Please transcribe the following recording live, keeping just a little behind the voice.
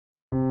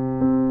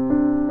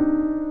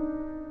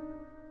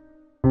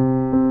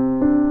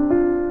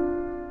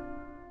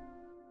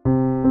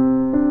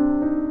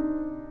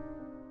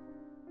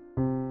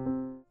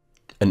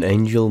An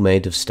Angel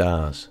Made of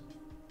Stars.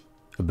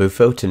 A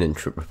Bufotenin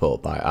trip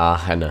report by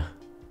HEIGHTENED.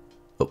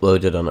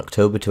 Uploaded on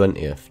October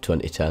 20th,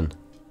 2010.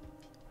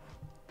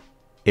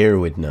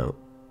 Earwig note.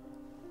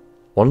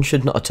 One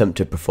should not attempt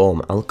to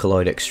perform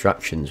alkaloid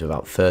extractions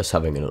without first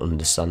having an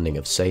understanding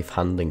of safe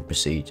handling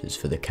procedures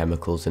for the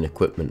chemicals and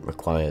equipment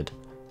required.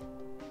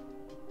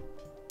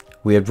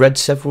 We had read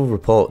several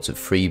reports of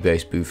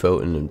free-base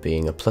Bufotenin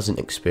being a pleasant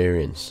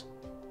experience,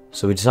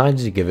 so we decided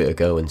to give it a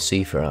go and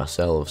see for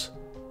ourselves.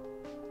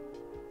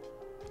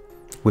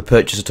 We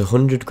purchased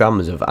 100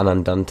 grams of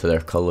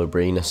Anandantha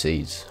colubrina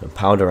seeds and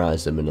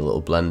powderised them in a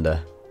little blender.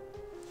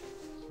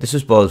 This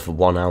was boiled for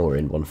 1 hour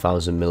in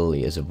 1000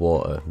 millilitres of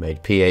water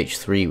made pH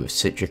 3 with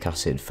citric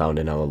acid found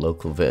in our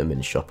local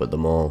vitamin shop at the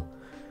mall.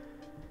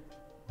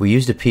 We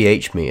used a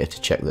pH meter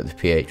to check that the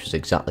pH was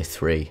exactly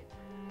 3.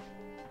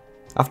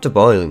 After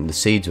boiling, the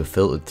seeds were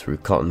filtered through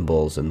cotton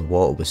balls and the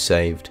water was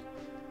saved.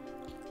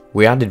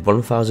 We added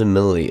 1000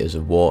 millilitres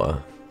of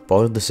water,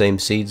 boiled the same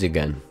seeds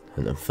again,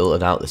 and then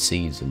filtered out the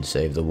seeds and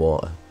saved the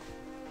water.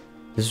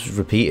 This was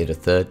repeated a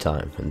third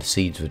time and the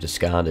seeds were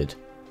discarded.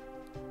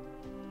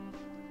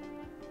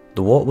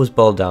 The water was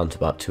boiled down to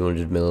about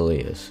 200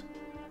 millilitres.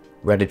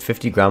 We added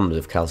 50 grams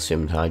of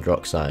calcium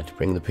hydroxide to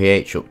bring the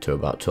pH up to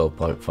about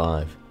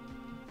 12.5.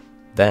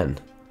 Then,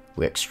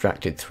 we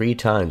extracted 3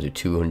 times with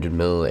 200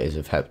 millilitres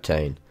of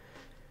heptane.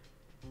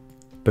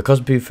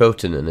 Because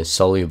Bufotenin is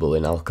soluble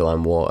in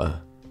alkaline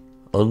water,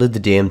 only the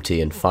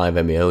DMT and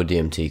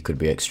 5-MeO-DMT could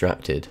be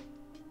extracted.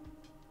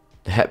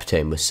 The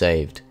heptane was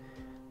saved.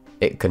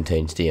 It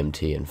contains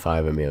DMT and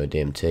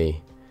 5-MeO-DMT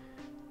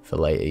for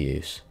later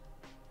use.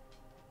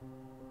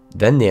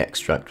 Then the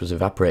extract was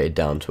evaporated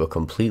down to a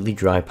completely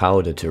dry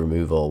powder to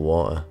remove all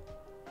water.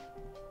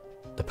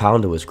 The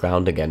powder was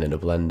ground again in a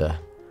blender.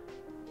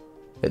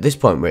 At this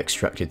point we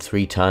extracted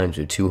 3 times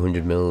with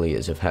 200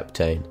 millilitres of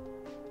heptane.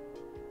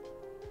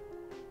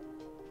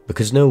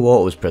 Because no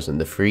water was present,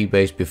 the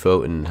free-base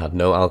Bufotenin had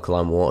no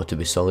alkaline water to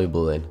be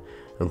soluble in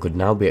and could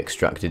now be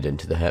extracted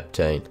into the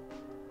heptane.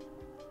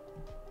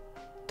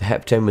 The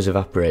heptane was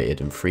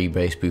evaporated and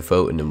free-base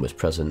Bufotenin was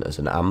present as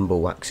an amber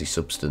waxy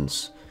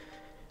substance.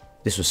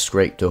 This was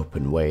scraped up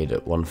and weighed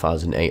at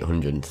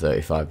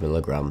 1835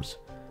 milligrams.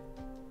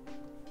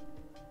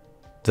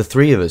 The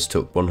three of us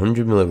took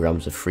 100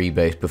 milligrams of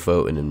free-base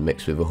Bufotenin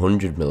mixed with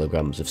 100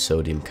 milligrams of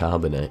sodium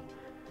carbonate.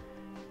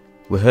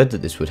 We heard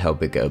that this would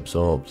help it get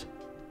absorbed.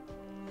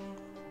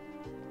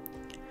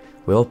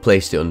 We all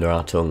placed it under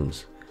our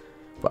tongues,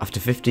 but after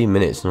 15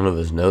 minutes none of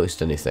us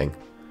noticed anything.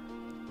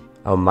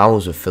 Our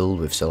mouths were filled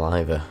with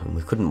saliva and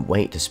we couldn't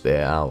wait to spit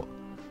it out.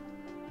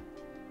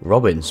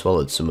 Robin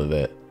swallowed some of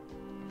it.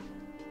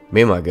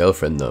 Me and my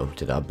girlfriend though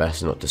did our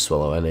best not to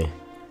swallow any.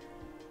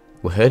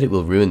 We heard it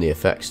will ruin the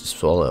effects to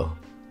swallow.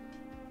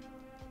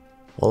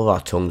 All of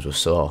our tongues were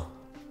sore.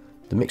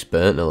 The mix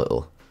burnt a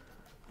little,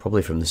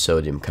 probably from the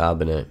sodium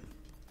carbonate.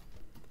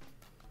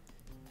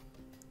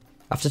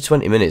 After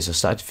 20 minutes I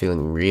started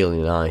feeling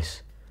really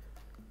nice.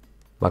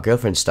 My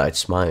girlfriend started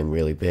smiling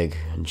really big,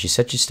 and she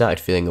said she started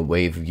feeling a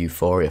wave of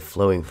euphoria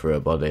flowing through her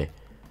body.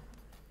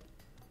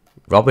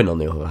 Robin, on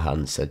the other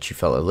hand, said she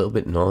felt a little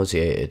bit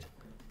nauseated.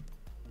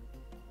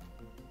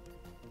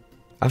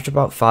 After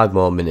about 5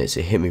 more minutes,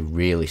 it hit me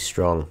really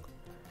strong.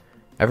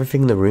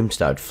 Everything in the room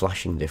started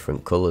flashing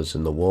different colours,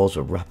 and the walls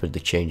were rapidly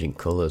changing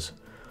colours,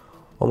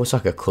 almost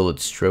like a coloured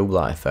strobe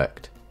light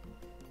effect.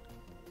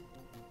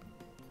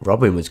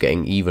 Robin was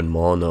getting even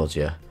more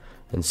nausea,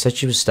 and said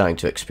she was starting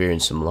to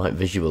experience some light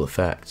visual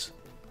effects.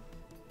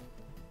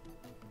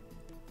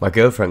 My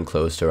girlfriend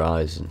closed her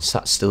eyes and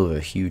sat still with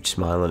a huge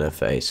smile on her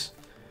face.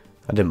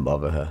 I didn't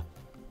bother her.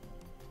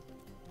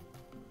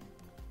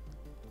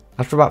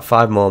 After about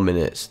 5 more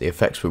minutes, the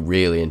effects were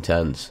really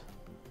intense.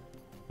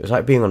 It was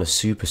like being on a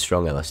super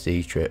strong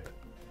LSD trip.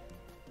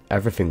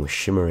 Everything was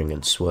shimmering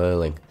and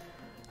swirling,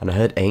 and I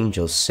heard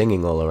angels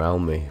singing all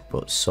around me,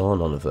 but saw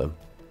none of them.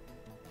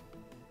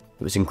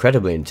 It was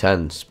incredibly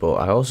intense, but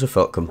I also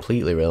felt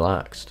completely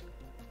relaxed.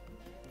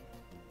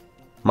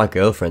 My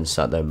girlfriend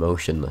sat there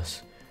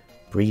motionless,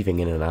 breathing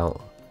in and out,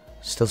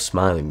 still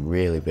smiling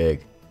really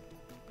big.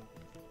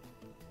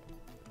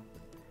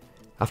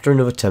 After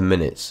another 10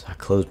 minutes, I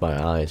closed my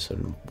eyes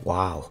and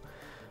wow,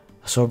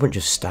 I saw a bunch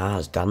of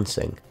stars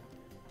dancing.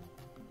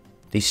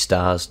 These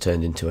stars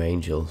turned into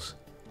angels.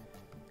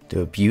 They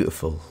were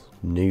beautiful,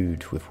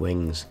 nude with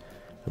wings,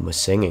 and were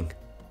singing.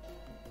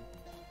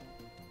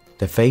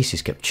 Their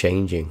faces kept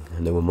changing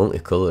and they were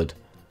multicoloured.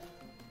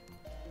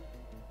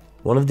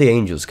 One of the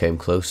angels came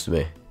close to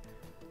me.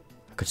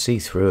 I could see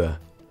through her.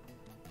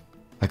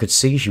 I could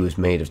see she was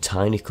made of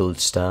tiny coloured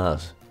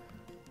stars,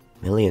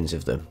 millions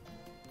of them.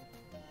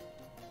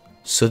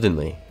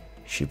 Suddenly,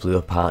 she blew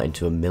apart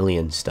into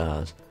 1,000,000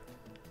 stars.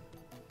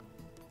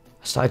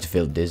 I started to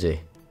feel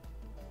dizzy.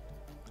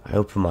 I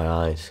opened my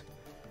eyes.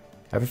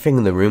 Everything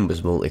in the room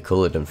was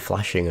multicoloured and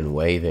flashing and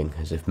waving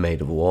as if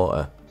made of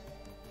water.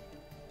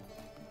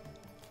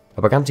 I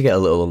began to get a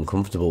little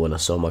uncomfortable when I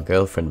saw my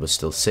girlfriend was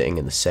still sitting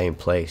in the same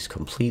place,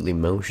 completely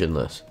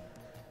motionless.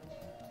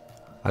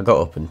 I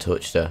got up and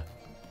touched her.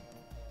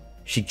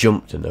 She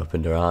jumped and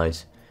opened her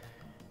eyes.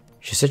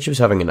 She said she was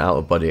having an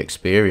out-of-body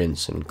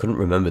experience and couldn't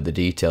remember the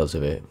details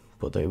of it,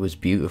 but that it was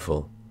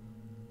beautiful.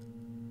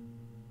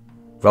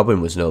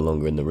 Robin was no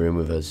longer in the room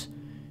with us.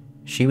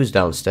 She was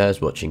downstairs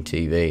watching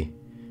TV.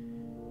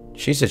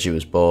 She said she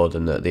was bored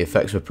and that the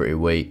effects were pretty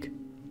weak.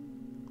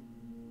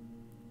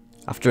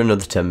 After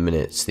another 10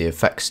 minutes, the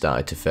effects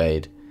started to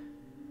fade.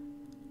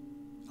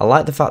 I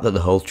liked the fact that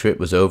the whole trip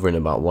was over in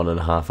about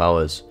 1.5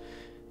 hours.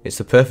 It's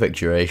the perfect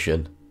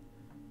duration.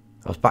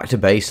 I was back to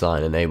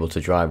baseline and able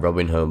to drive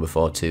Robin home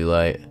before too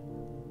late.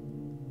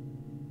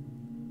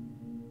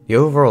 The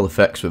overall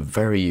effects were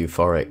very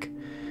euphoric.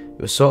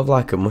 It was sort of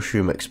like a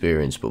mushroom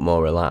experience but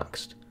more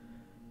relaxed.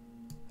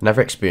 I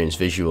never experienced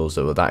visuals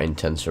that were that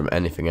intense from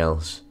anything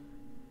else.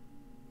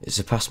 It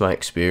surpassed my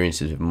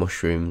experiences with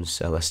mushrooms,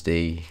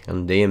 LSD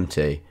and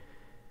DMT.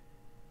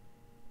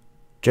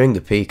 During the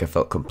peak I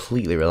felt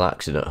completely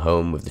relaxed and at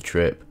home with the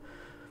trip,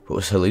 but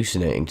was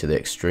hallucinating to the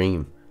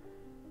extreme.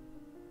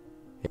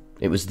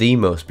 It was the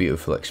most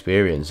beautiful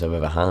experience I've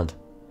ever had.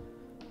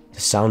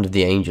 The sound of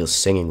the angels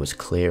singing was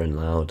clear and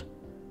loud.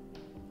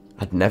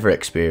 I'd never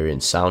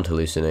experienced sound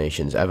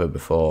hallucinations ever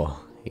before,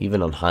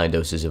 even on high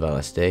doses of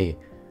LSD.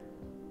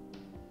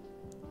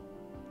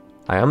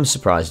 I am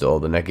surprised at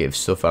all the negative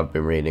stuff I've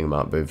been reading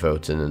about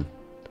Bufotenin.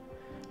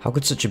 How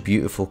could such a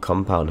beautiful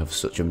compound have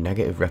such a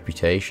negative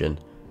reputation?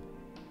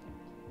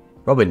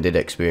 Robin did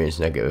experience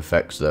negative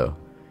effects though.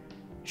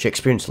 She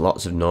experienced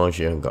lots of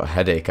nausea and got a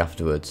headache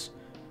afterwards.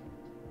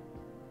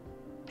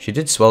 She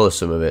did swallow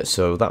some of it,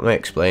 so that may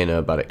explain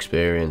her bad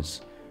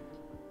experience.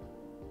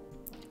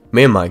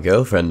 Me and my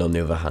girlfriend, on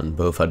the other hand,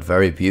 both had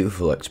very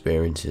beautiful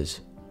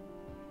experiences.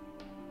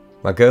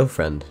 My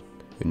girlfriend,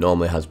 who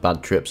normally has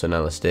bad trips on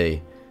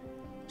LSD,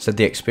 said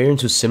the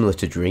experience was similar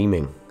to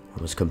dreaming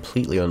and was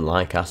completely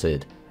unlike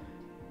acid.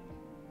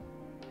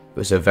 It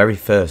was her very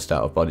first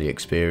out-of-body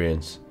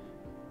experience.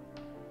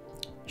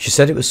 She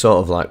said it was sort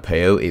of like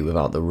peyote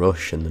without the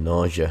rush and the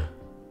nausea,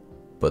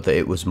 but that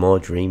it was more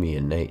dreamy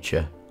in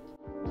nature.